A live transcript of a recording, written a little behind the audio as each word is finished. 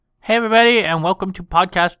Hey everybody, and welcome to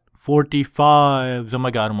podcast 45. Oh my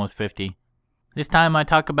god, almost 50. This time I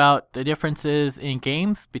talk about the differences in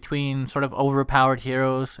games between sort of overpowered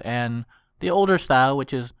heroes and the older style,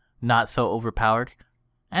 which is not so overpowered,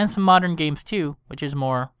 and some modern games too, which is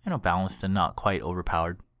more, balanced and not quite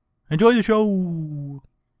overpowered. Enjoy the show!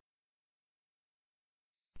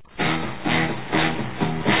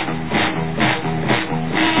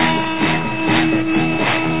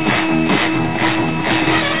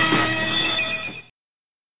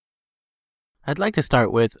 I'd like to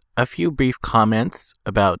start with a few brief comments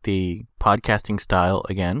about the podcasting style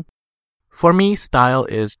again. For me, style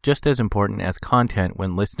is just as important as content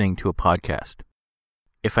when listening to a podcast.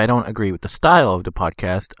 If I don't agree with the style of the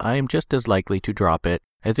podcast, I am just as likely to drop it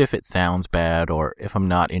as if it sounds bad or if I'm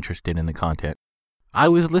not interested in the content. I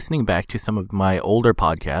was listening back to some of my older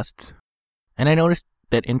podcasts, and I noticed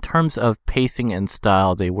that in terms of pacing and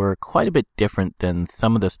style, they were quite a bit different than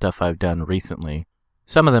some of the stuff I've done recently.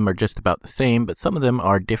 Some of them are just about the same, but some of them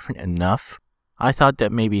are different enough. I thought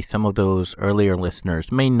that maybe some of those earlier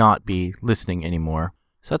listeners may not be listening anymore,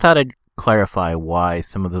 so I thought I'd clarify why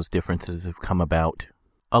some of those differences have come about.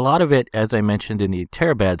 A lot of it, as I mentioned in the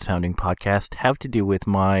Terabad sounding podcast, have to do with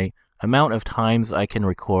my amount of times I can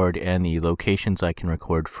record and the locations I can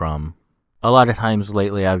record from. A lot of times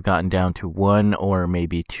lately I've gotten down to 1 or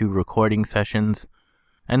maybe 2 recording sessions,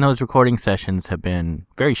 and those recording sessions have been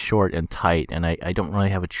very short and tight, and I don't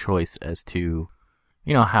really have a choice as to,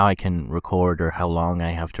 how I can record or how long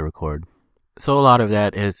I have to record. So a lot of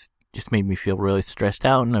that has just made me feel really stressed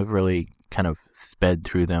out, and I've really kind of sped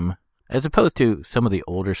through them, as opposed to some of the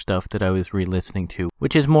older stuff that I was re-listening to,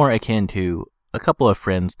 which is more akin to a couple of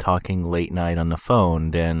friends talking late night on the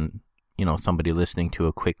phone than, somebody listening to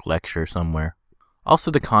a quick lecture somewhere. Also,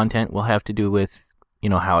 the content will have to do with,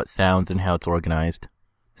 how it sounds and how it's organized.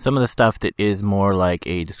 Some of the stuff that is more like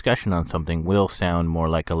a discussion on something will sound more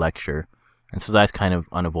like a lecture, and so that's kind of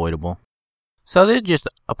unavoidable. So there's just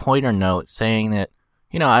a pointer note saying that,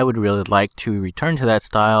 I would really like to return to that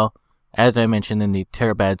style. As I mentioned in the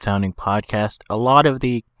Terabad sounding podcast, a lot of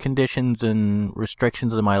the conditions and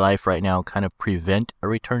restrictions of my life right now kind of prevent a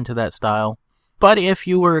return to that style. But if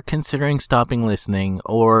you were considering stopping listening,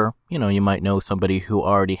 or, you might know somebody who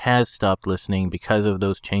already has stopped listening because of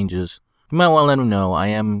those changes, you might want to let them know. I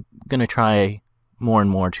am going to try more and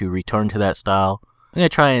more to return to that style. I'm going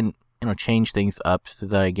to try and, change things up so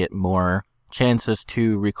that I get more chances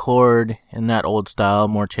to record in that old style,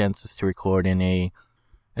 more chances to record in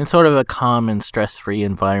sort of a calm and stress-free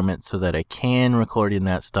environment so that I can record in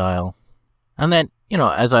that style. And then,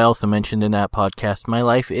 as I also mentioned in that podcast, my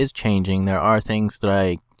life is changing. There are things that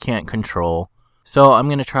I can't control. So I'm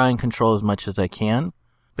going to try and control as much as I can.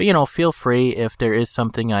 But, feel free if there is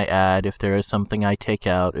something I add, if there is something I take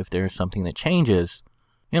out, if there is something that changes,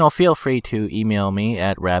 feel free to email me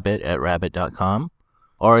at rabbit@rabbit.com.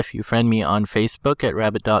 Or if you friend me on Facebook at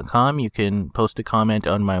rabbit.com, you can post a comment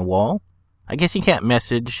on my wall. I guess you can't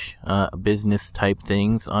message business type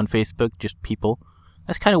things on Facebook, just people.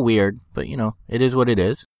 That's kind of weird, but, it is what it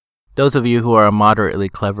is. Those of you who are moderately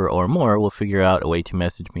clever or more will figure out a way to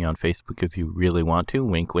message me on Facebook if you really want to,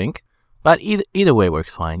 wink wink. But either way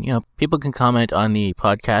works fine. People can comment on the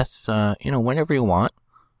podcasts, whenever you want.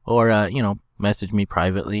 Or, message me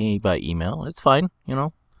privately by email. It's fine,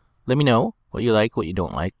 Let me know what you like, what you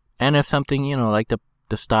don't like. And if something, like the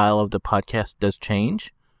style of the podcast does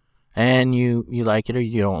change, and you like it or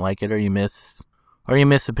you don't like it, or you miss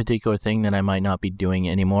a particular thing that I might not be doing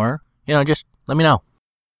anymore, just let me know.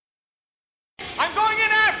 I'm going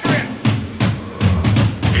in after him!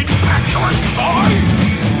 Impetuous boy!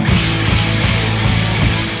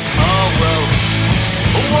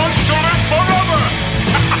 Who wants to live forever?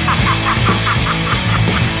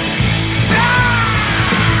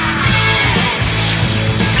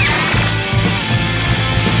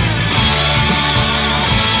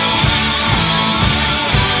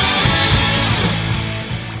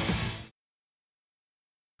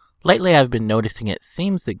 Lately I've been noticing it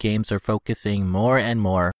seems that games are focusing more and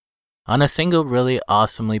more on a single really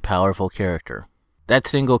awesomely powerful character. That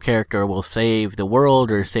single character will save the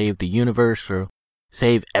world or save the universe or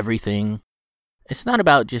save everything. It's not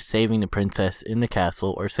about just saving the princess in the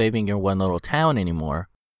castle or saving your one little town anymore.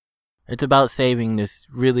 It's about saving this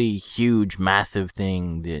really huge, massive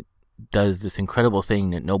thing that does this incredible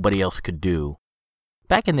thing that nobody else could do.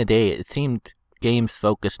 Back in the day, it seemed games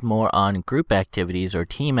focused more on group activities or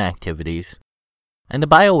team activities, and the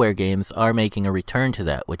BioWare games are making a return to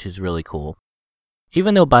that, which is really cool.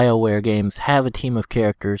 Even though BioWare games have a team of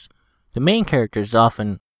characters, the main character is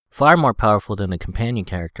often far more powerful than the companion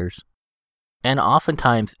characters. And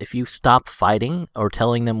oftentimes, if you stop fighting or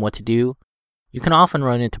telling them what to do, you can often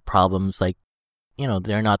run into problems like,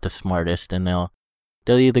 they're not the smartest and they'll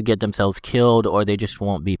either get themselves killed or they just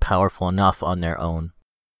won't be powerful enough on their own.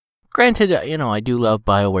 Granted, I do love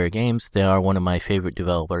BioWare games. They are one of my favorite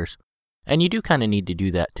developers. And you do kind of need to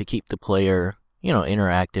do that to keep the player,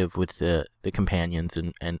 interactive with the companions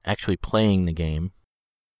and actually playing the game.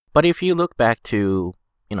 But if you look back to,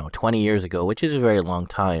 20 years ago, which is a very long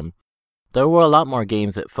time, there were a lot more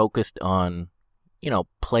games that focused on,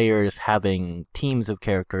 players having teams of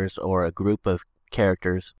characters or a group of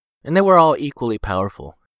characters, and they were all equally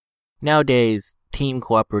powerful. Nowadays, team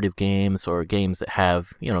cooperative games or games that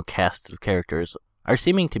have, casts of characters are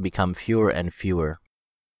seeming to become fewer and fewer.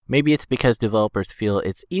 Maybe it's because developers feel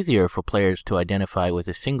it's easier for players to identify with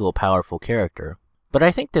a single powerful character, but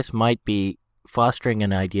I think this might be fostering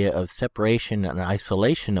an idea of separation and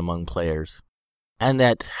isolation among players, and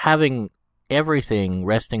that having everything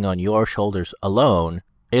resting on your shoulders alone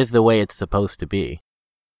is the way it's supposed to be.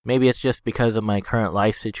 Maybe it's just because of my current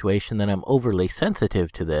life situation that I'm overly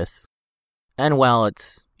sensitive to this. And while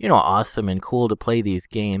it's, awesome and cool to play these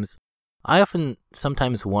games, I often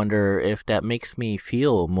sometimes wonder if that makes me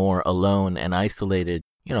feel more alone and isolated,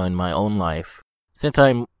 in my own life, since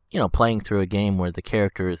I'm, playing through a game where the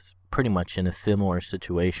character is pretty much in a similar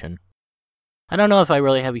situation. I don't know if I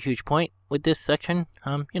really have a huge point with this section.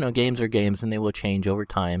 Games are games and they will change over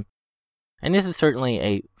time. And this is certainly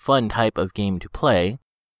a fun type of game to play,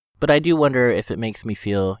 but I do wonder if it makes me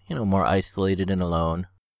feel, more isolated and alone.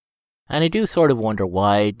 And I do sort of wonder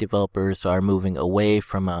why developers are moving away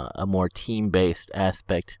from a more team-based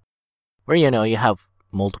aspect, where, you have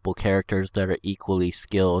multiple characters that are equally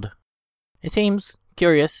skilled. It seems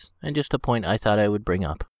curious, and just a point I thought I would bring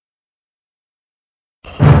up.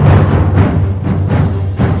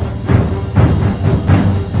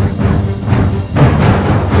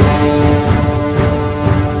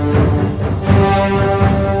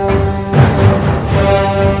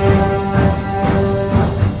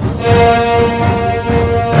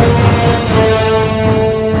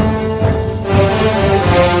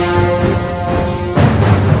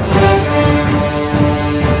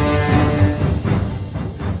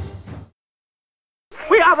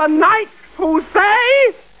 The knights who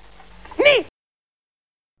say, "Nee."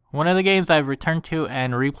 One of the games I've returned to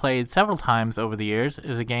and replayed several times over the years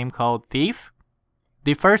is a game called Thief.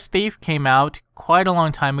 The first Thief came out quite a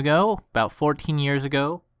long time ago, about 14 years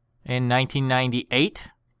ago, in 1998.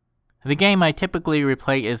 The game I typically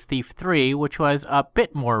replay is Thief 3, which was a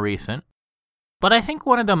bit more recent. But I think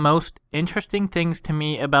one of the most interesting things to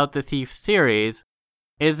me about the Thief series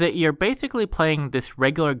is that you're basically playing this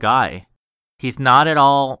regular guy. He's not at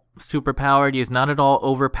all superpowered, he's not at all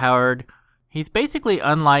overpowered. He's basically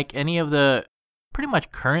unlike any of the pretty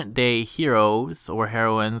much current day heroes or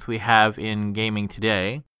heroines we have in gaming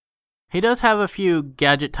today. He does have a few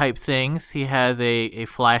gadget type things. He has a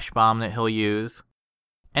flash bomb that he'll use.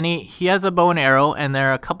 And he has a bow and arrow, and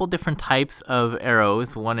there are a couple different types of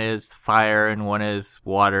arrows. One is fire and one is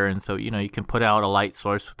water, and so you can put out a light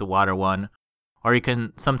source with the water one, or you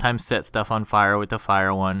can sometimes set stuff on fire with the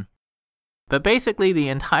fire one. But basically, the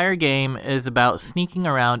entire game is about sneaking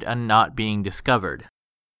around and not being discovered.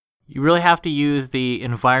 You really have to use the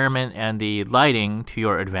environment and the lighting to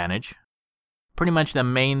your advantage. Pretty much the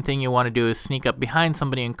main thing you want to do is sneak up behind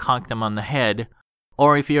somebody and conk them on the head.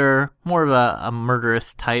 Or if you're more of a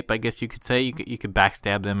murderous type, I guess you could say, you could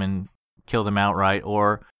backstab them and kill them outright.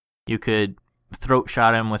 Or you could throat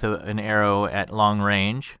shot them with an arrow at long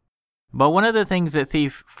range. But one of the things that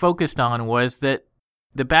Thief focused on was that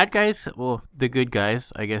the bad guys, well, the good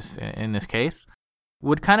guys, I guess in this case,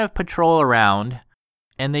 would kind of patrol around,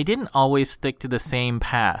 and they didn't always stick to the same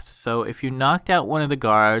path. So if you knocked out one of the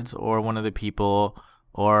guards or one of the people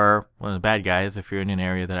or one of the bad guys, if you're in an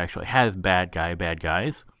area that actually has bad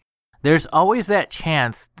guys, there's always that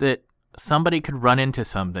chance that somebody could run into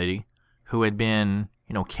somebody who had been,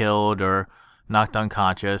 killed or knocked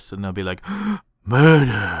unconscious, and they'll be like,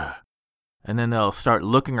 murder! And then they'll start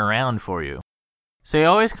looking around for you. So you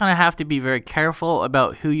always kind of have to be very careful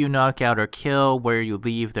about who you knock out or kill, where you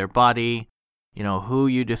leave their body, who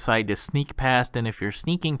you decide to sneak past. And if you're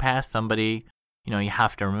sneaking past somebody, you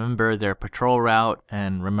have to remember their patrol route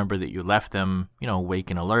and remember that you left them,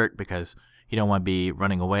 awake and alert, because you don't want to be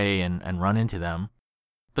running away and run into them.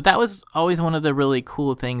 But that was always one of the really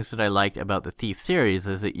cool things that I liked about the Thief series,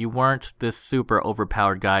 is that you weren't this super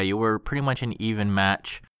overpowered guy. You were pretty much an even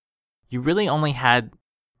match. You really only had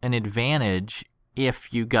an advantage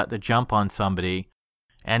if you got the jump on somebody,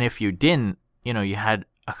 and if you didn't, you had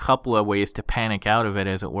a couple of ways to panic out of it,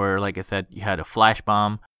 as it were. Like I said, you had a flash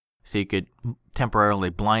bomb, so you could temporarily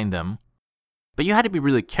blind them. But you had to be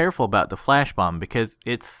really careful about the flash bomb because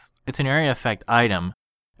it's an area effect item,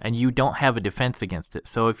 and you don't have a defense against it.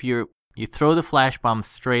 So if you throw the flash bomb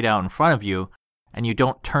straight out in front of you, and you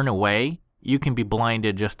don't turn away, you can be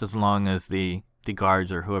blinded just as long as the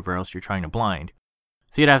guards or whoever else you're trying to blind.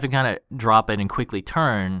 So you'd have to kind of drop it and quickly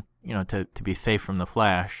turn, to be safe from the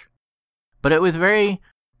flash. But it was very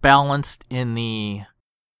balanced in the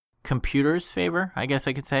computer's favor, I guess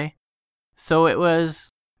I could say. So it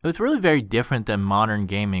was really very different than modern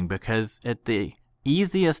gaming because at the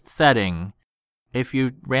easiest setting, if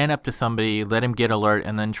you ran up to somebody, let him get alert,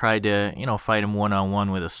 and then tried to, fight him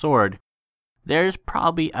one-on-one with a sword, there's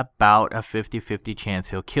probably about a 50-50 chance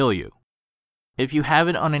he'll kill you. If you have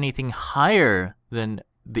it on anything higher than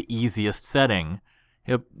the easiest setting,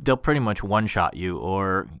 they'll pretty much one-shot you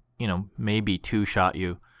or, maybe two-shot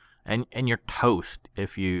you, and you're toast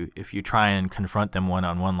if you try and confront them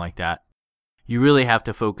one-on-one like that. You really have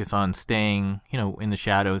to focus on staying, in the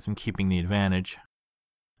shadows and keeping the advantage.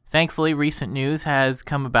 Thankfully, recent news has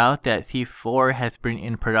come about that Thief 4 has been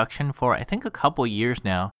in production for, I think, a couple years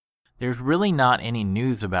now. There's really not any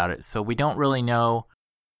news about it, so we don't really know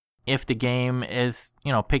if the game is,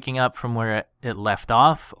 picking up from where it left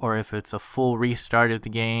off, or if it's a full restart of the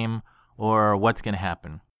game, or what's going to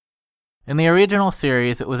happen. In the original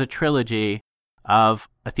series, it was a trilogy of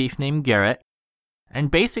a thief named Garrett,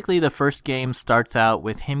 and basically the first game starts out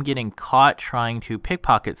with him getting caught trying to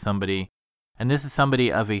pickpocket somebody, and this is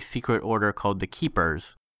somebody of a secret order called the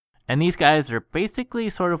Keepers. And these guys are basically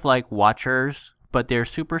sort of like watchers, but they're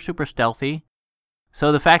super, super stealthy.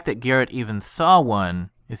 So the fact that Garrett even saw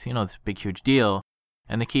one is, it's a big, huge deal.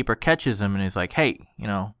 And the Keeper catches him and is like, hey,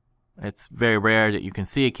 it's very rare that you can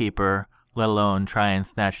see a Keeper, let alone try and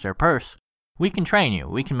snatch their purse. We can train you.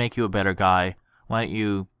 We can make you a better guy. Why don't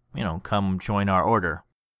you, come join our order?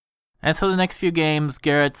 And so the next few games,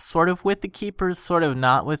 Garrett's sort of with the Keepers, sort of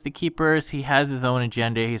not with the Keepers. He has his own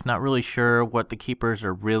agenda. He's not really sure what the Keepers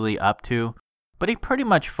are really up to. But he pretty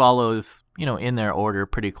much follows, in their order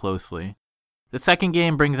pretty closely. The second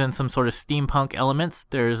game brings in some sort of steampunk elements.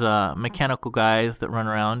 There's mechanical guys that run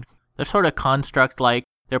around. They're sort of construct-like.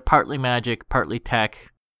 They're partly magic, partly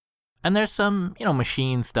tech. And there's some,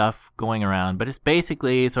 machine stuff going around. But it's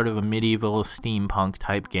basically sort of a medieval steampunk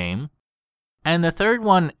type game. And the third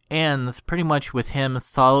one ends pretty much with him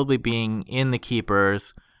solidly being in the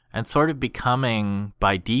Keepers and sort of becoming,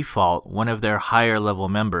 by default, one of their higher level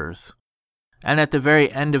members. And at the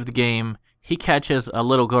very end of the game, he catches a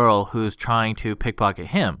little girl who's trying to pickpocket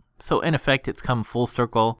him. So in effect, it's come full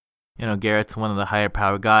circle. Garrett's one of the higher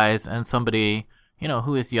powered guys, and somebody,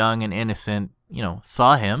 who is young and innocent,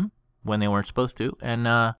 saw him when they weren't supposed to,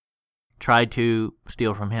 and tried to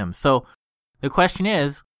steal from him. So the question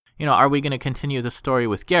is, are we going to continue the story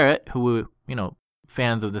with Garrett, who,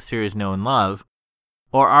 fans of the series know and love,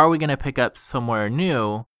 or are we going to pick up somewhere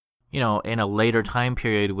new, in a later time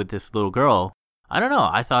period with this little girl? I don't know.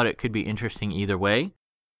 I thought it could be interesting either way.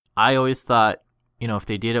 I always thought, if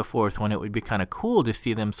they did a fourth one, it would be kind of cool to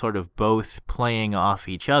see them sort of both playing off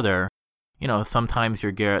each other. Sometimes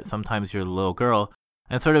you're Garrett, sometimes you're the little girl,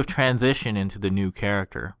 and sort of transition into the new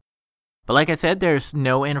character. But like I said, there's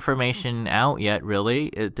no information out yet,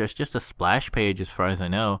 really. There's just a splash page as far as I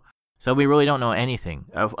know. So we really don't know anything.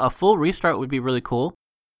 A full restart would be really cool.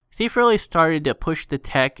 Thief really started to push the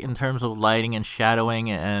tech in terms of lighting and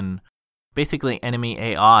shadowing and basically enemy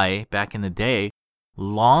AI back in the day,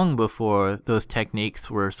 long before those techniques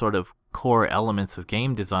were sort of core elements of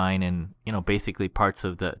game design and, basically parts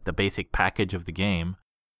of the basic package of the game.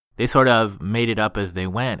 They sort of made it up as they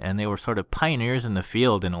went, and they were sort of pioneers in the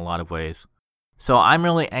field in a lot of ways. So I'm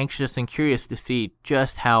really anxious and curious to see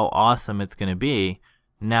just how awesome it's going to be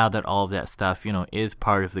now that all of that stuff, is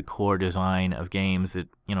part of the core design of games. It,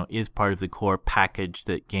 is part of the core package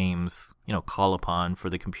that games, call upon for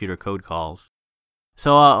the computer code calls.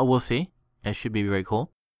 So we'll see. It should be very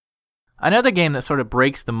cool. Another game that sort of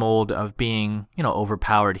breaks the mold of being,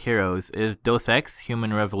 overpowered heroes is Deus Ex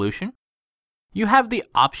Human Revolution. You have the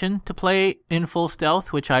option to play in full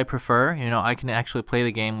stealth, which I prefer. I can actually play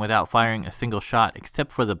the game without firing a single shot,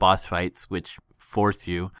 except for the boss fights, which force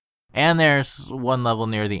you. And there's one level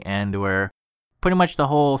near the end where pretty much the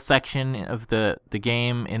whole section of the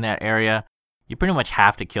game in that area, you pretty much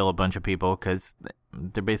have to kill a bunch of people because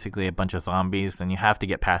they're basically a bunch of zombies and you have to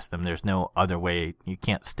get past them. There's no other way. You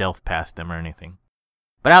can't stealth past them or anything.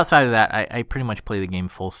 But outside of that, I pretty much play the game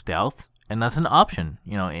full stealth, and that's an option.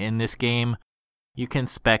 In this game, you can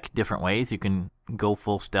spec different ways. You can go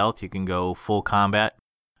full stealth. You can go full combat.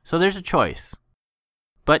 So there's a choice.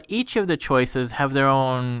 But each of the choices have their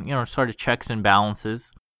own, sort of checks and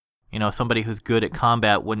balances. somebody who's good at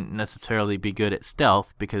combat wouldn't necessarily be good at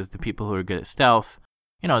stealth, because the people who are good at stealth,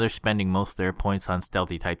 they're spending most of their points on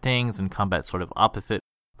stealthy type things, and combat's sort of opposite.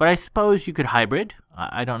 But I suppose you could hybrid.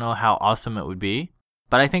 I don't know how awesome it would be.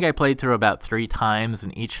 But I think I played through about 3 times,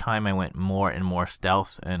 and each time I went more and more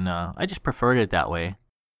stealth, and I just preferred it that way.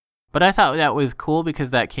 But I thought that was cool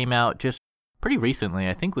because that came out just pretty recently,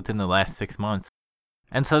 I think within the last 6 months.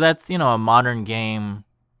 And so that's, a modern game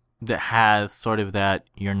that has sort of that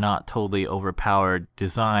you're not totally overpowered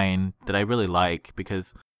design that I really like,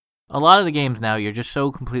 because a lot of the games now, you're just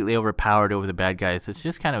so completely overpowered over the bad guys. It's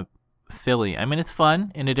just kind of silly. I mean, it's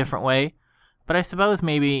fun in a different way, but I suppose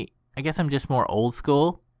I guess I'm just more old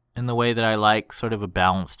school in the way that I like sort of a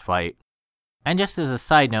balanced fight. And just as a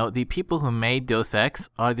side note, the people who made Deus Ex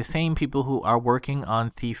are the same people who are working on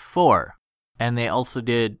Thief 4. And they also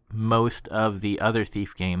did most of the other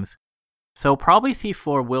Thief games. So probably Thief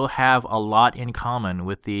 4 will have a lot in common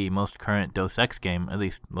with the most current Deus Ex game, at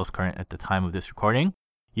least most current at the time of this recording.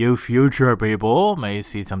 You future people may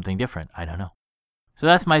see something different. I don't know. So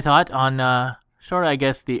that's my thought on sort of, I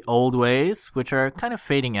guess, the old ways, which are kind of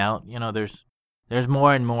fading out. There's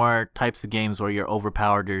more and more types of games where you're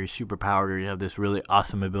overpowered or you're superpowered or you have this really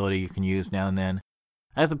awesome ability you can use now and then,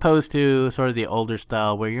 as opposed to sort of the older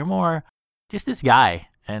style where you're more just this guy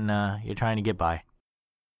and you're trying to get by.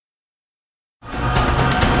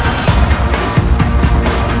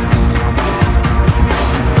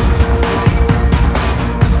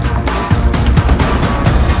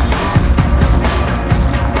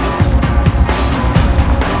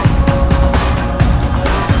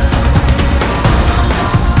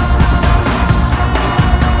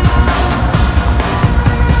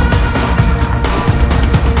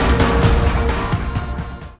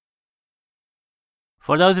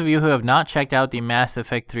 For those of you who have not checked out the Mass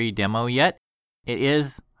Effect 3 demo yet, it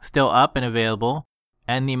is still up and available,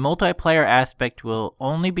 and the multiplayer aspect will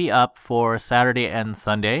only be up for Saturday and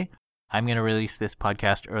Sunday. I'm going to release this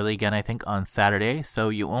podcast early again, I think, on Saturday, so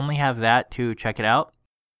you only have that to check it out.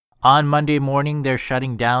 On Monday morning, they're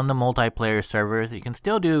shutting down the multiplayer servers. You can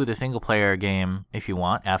still do the single-player game if you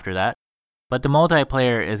want after that, but the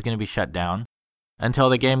multiplayer is going to be shut down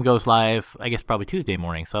until the game goes live, I guess probably Tuesday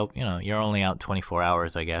morning. So, you're only out 24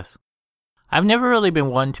 hours, I guess. I've never really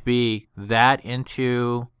been one to be that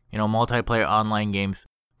into, multiplayer online games,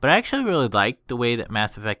 but I actually really like the way that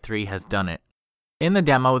Mass Effect 3 has done it. In the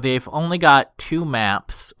demo, they've only got 2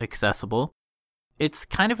 maps accessible. It's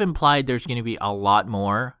kind of implied there's going to be a lot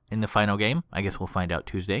more in the final game. I guess we'll find out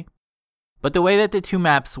Tuesday. But the way that the 2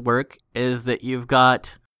 maps work is that you've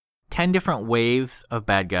got 10 different waves of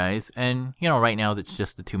bad guys, and right now it's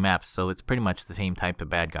just the 2 maps, so it's pretty much the same type of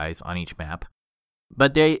bad guys on each map.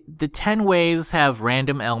 But the 10 waves have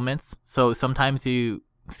random elements, so sometimes you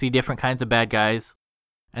see different kinds of bad guys,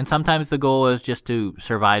 and sometimes the goal is just to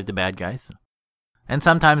survive the bad guys. And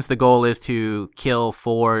sometimes the goal is to kill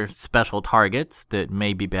 4 special targets that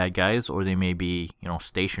may be bad guys, or they may be,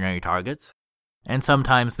 stationary targets. And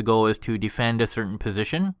sometimes the goal is to defend a certain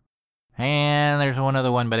position. And there's one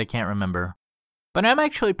other one, but I can't remember. But I'm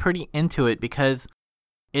actually pretty into it because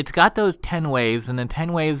it's got those 10 waves, and the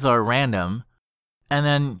 10 waves are random. And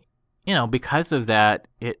then, because of that,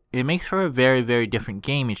 it makes for a very, very different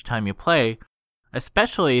game each time you play,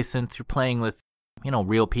 especially since you're playing with,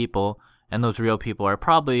 real people. And those real people are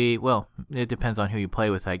probably, well, it depends on who you play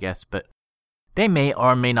with, I guess, but they may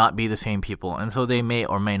or may not be the same people. And so they may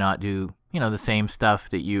or may not do, the same stuff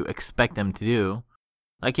that you expect them to do.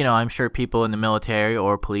 Like, I'm sure people in the military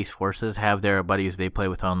or police forces have their buddies they play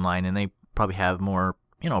with online, and they probably have more,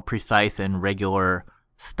 precise and regular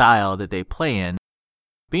style that they play in.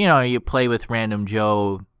 But, you play with random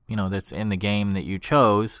Joe, that's in the game that you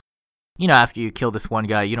chose. After you kill this one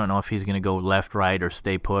guy, you don't know if he's going to go left, right, or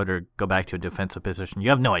stay put, or go back to a defensive position.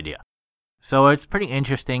 You have no idea. So it's pretty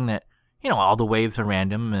interesting that, all the waves are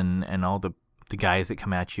random, and all the guys that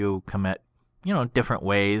come at you come at, different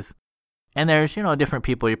ways. And there's, different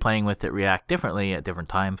people you're playing with that react differently at different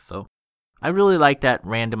times. So I really like that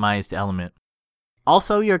randomized element.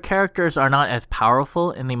 Also, your characters are not as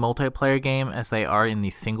powerful in the multiplayer game as they are in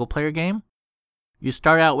the single-player game. You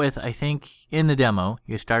start out with, I think, in the demo,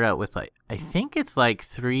 I think it's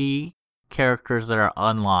 3 characters that are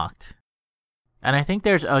unlocked. And I think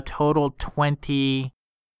there's a total 20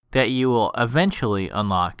 that you will eventually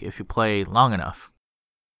unlock if you play long enough.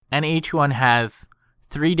 And each one has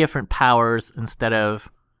 3 different powers instead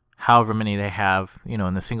of however many they have,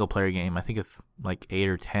 in the single-player game. I think it's 8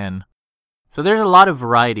 or 10. So there's a lot of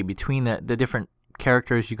variety between the different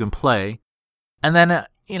characters you can play. And then,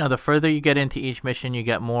 the further you get into each mission, you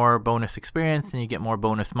get more bonus experience and you get more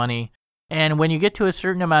bonus money. And when you get to a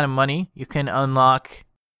certain amount of money, you can unlock,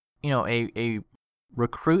 a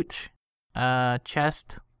recruit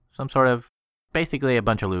chest, some sort of, basically a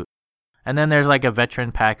bunch of loot. And then there's like a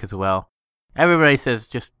veteran pack as well. Everybody says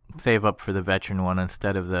just save up for the veteran one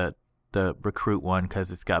instead of the recruit one because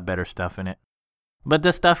it's got better stuff in it. But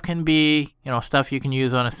this stuff can be, stuff you can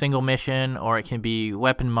use on a single mission, or it can be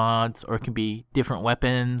weapon mods, or it can be different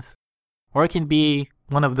weapons, or it can be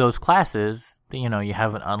one of those classes that, you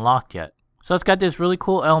haven't unlocked yet. So it's got this really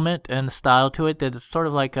cool element and style to it that is sort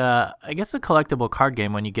of like a collectible card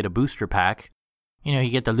game when you get a booster pack. You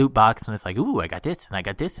get the loot box and it's like, ooh, I got this, and I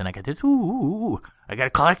got this, and I got this, ooh, I gotta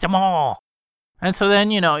collect them all. And so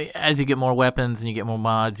then, as you get more weapons and you get more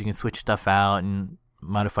mods, you can switch stuff out and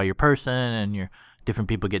modify your person, and your different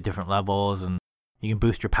people get different levels, and you can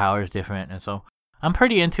boost your powers different. And so I'm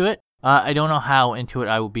pretty into it. I don't know how into it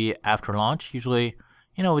I will be after launch. Usually,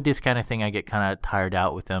 with this kind of thing, I get kind of tired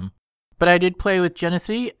out with them. But I did play with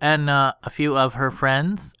Genesee and a few of her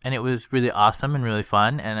friends, and it was really awesome and really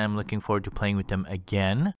fun, and I'm looking forward to playing with them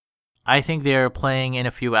again. I think they're playing in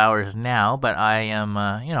a few hours now, but I am,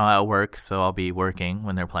 at work, so I'll be working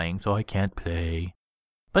when they're playing, so I can't play.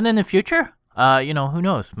 But in the future, who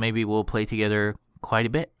knows? Maybe we'll play together quite a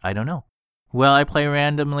bit. I don't know. Will I play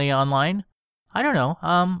randomly online? I don't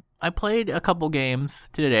know. I played a couple games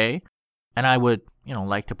today, and I would,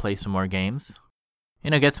 like to play some more games.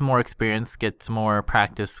 Get some more experience, get some more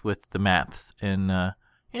practice with the maps, and,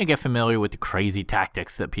 get familiar with the crazy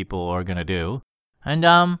tactics that people are going to do. And,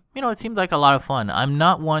 it seems like a lot of fun. I'm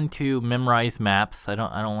not one to memorize maps. I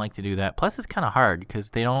don't like to do that. Plus, it's kind of hard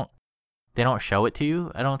because they don't show it to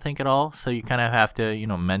you, I don't think, at all. So you kind of have to,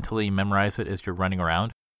 mentally memorize it as you're running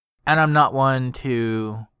around. And I'm not one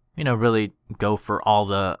to, really go for all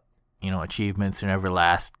the, achievements and every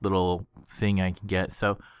last little thing I can get.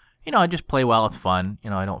 So, I just play while it's fun.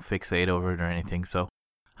 I don't fixate over it or anything. So,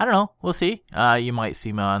 I don't know. We'll see. You might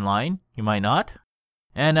see me online. You might not.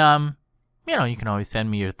 And, you can always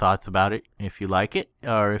send me your thoughts about it if you like it,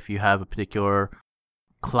 or if you have a particular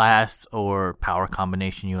class or power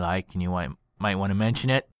combination you like and you might want to mention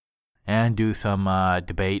it and do some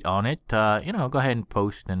debate on it. Go ahead and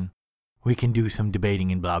post and we can do some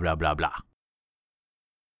debating and blah, blah, blah, blah.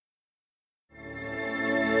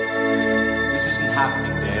 This isn't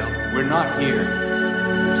happening, Dale. We're not here.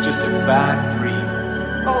 It's just a bad dream.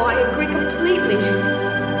 Oh, I agree completely.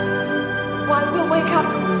 Why, we'll wake up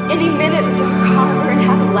any minute in Dark Harbor and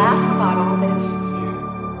have a laugh about all this.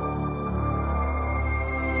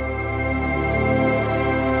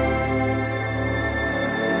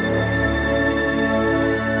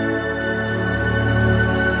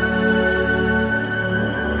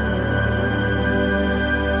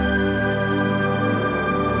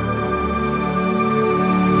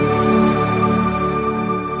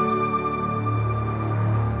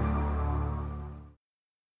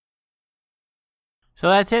 So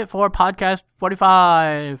that's it for podcast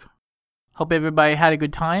 45. Hope everybody had a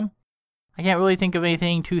good time. I can't really think of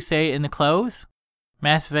anything to say in the close.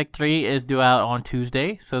 Mass Effect 3 is due out on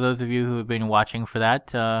Tuesday, so those of you who have been watching for that,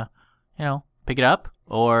 pick it up,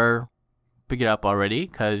 or pick it up already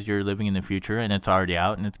because you're living in the future and it's already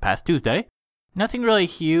out and it's past Tuesday. Nothing really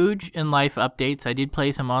huge in life updates. I did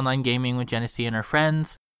play some online gaming with Genesee and her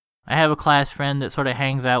friends. I have a class friend that sort of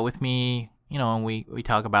hangs out with me, and we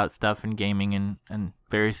talk about stuff and gaming and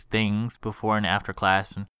various things before and after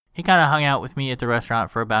class. And he kind of hung out with me at the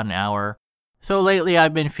restaurant for about an hour. So lately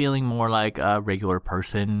I've been feeling more like a regular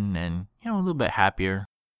person and, a little bit happier.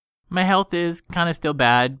 My health is kind of still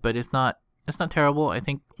bad, but it's not terrible. I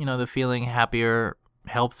think, the feeling happier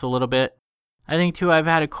helps a little bit. I think too, I've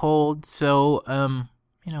had a cold. So,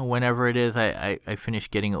 whenever it is, I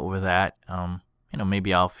finish getting over that.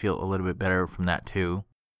 Maybe I'll feel a little bit better from that too.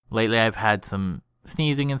 Lately, I've had some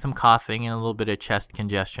sneezing and some coughing and a little bit of chest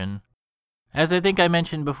congestion. As I think I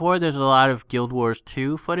mentioned before, there's a lot of Guild Wars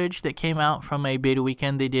 2 footage that came out from a beta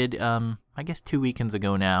weekend they did, 2 weekends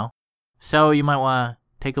ago now. So you might want to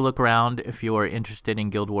take a look around if you're interested in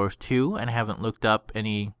Guild Wars 2 and haven't looked up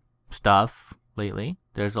any stuff lately.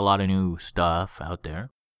 There's a lot of new stuff out there.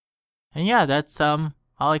 And yeah, that's all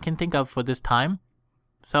I can think of for this time.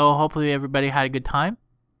 So hopefully everybody had a good time.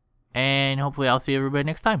 And hopefully I'll see everybody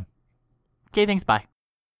next time. Okay, thanks, bye.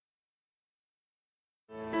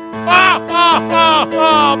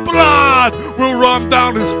 Blood will run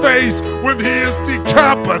down his face when he is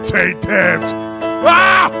decapitated.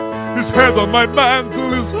 His head on my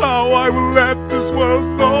mantle is how I will let this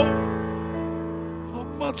world know how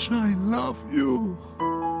much I love you.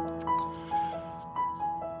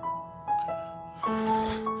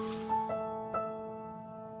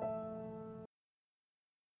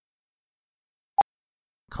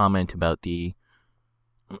 comment about the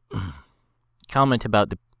comment about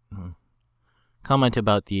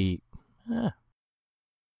the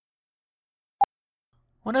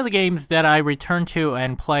one of the games that I return to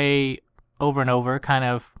and play over and over,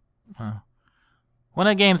 one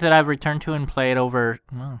of the games that I've returned to and played over.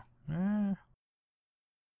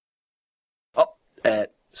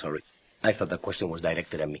 Sorry. I thought the question was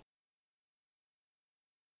directed at me.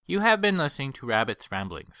 You have been listening to Rabbit's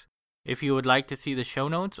Ramblings. If you would like to see the show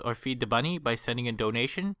notes or feed the bunny by sending a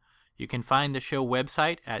donation, you can find the show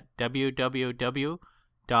website at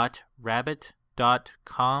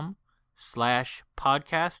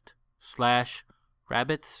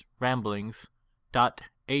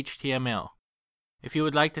If you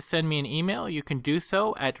would like to send me an email, you can do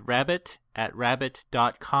so at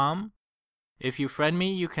rabbit@rabbit.com. If you friend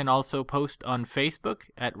me, you can also post on Facebook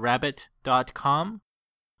at rabbit.com.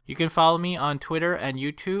 You can follow me on Twitter and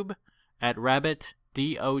YouTube at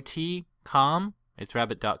rabbitdot.com. It's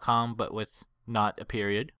rabbit.com, but with not a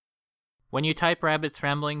period. When you type Rabbit's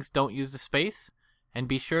Ramblings, don't use the space, and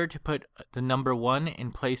be sure to put the number 1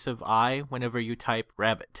 in place of I whenever you type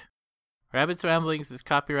Rabbit. Rabbit's Ramblings is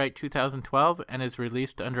copyright 2012 and is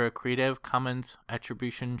released under a Creative Commons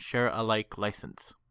Attribution Share Alike license.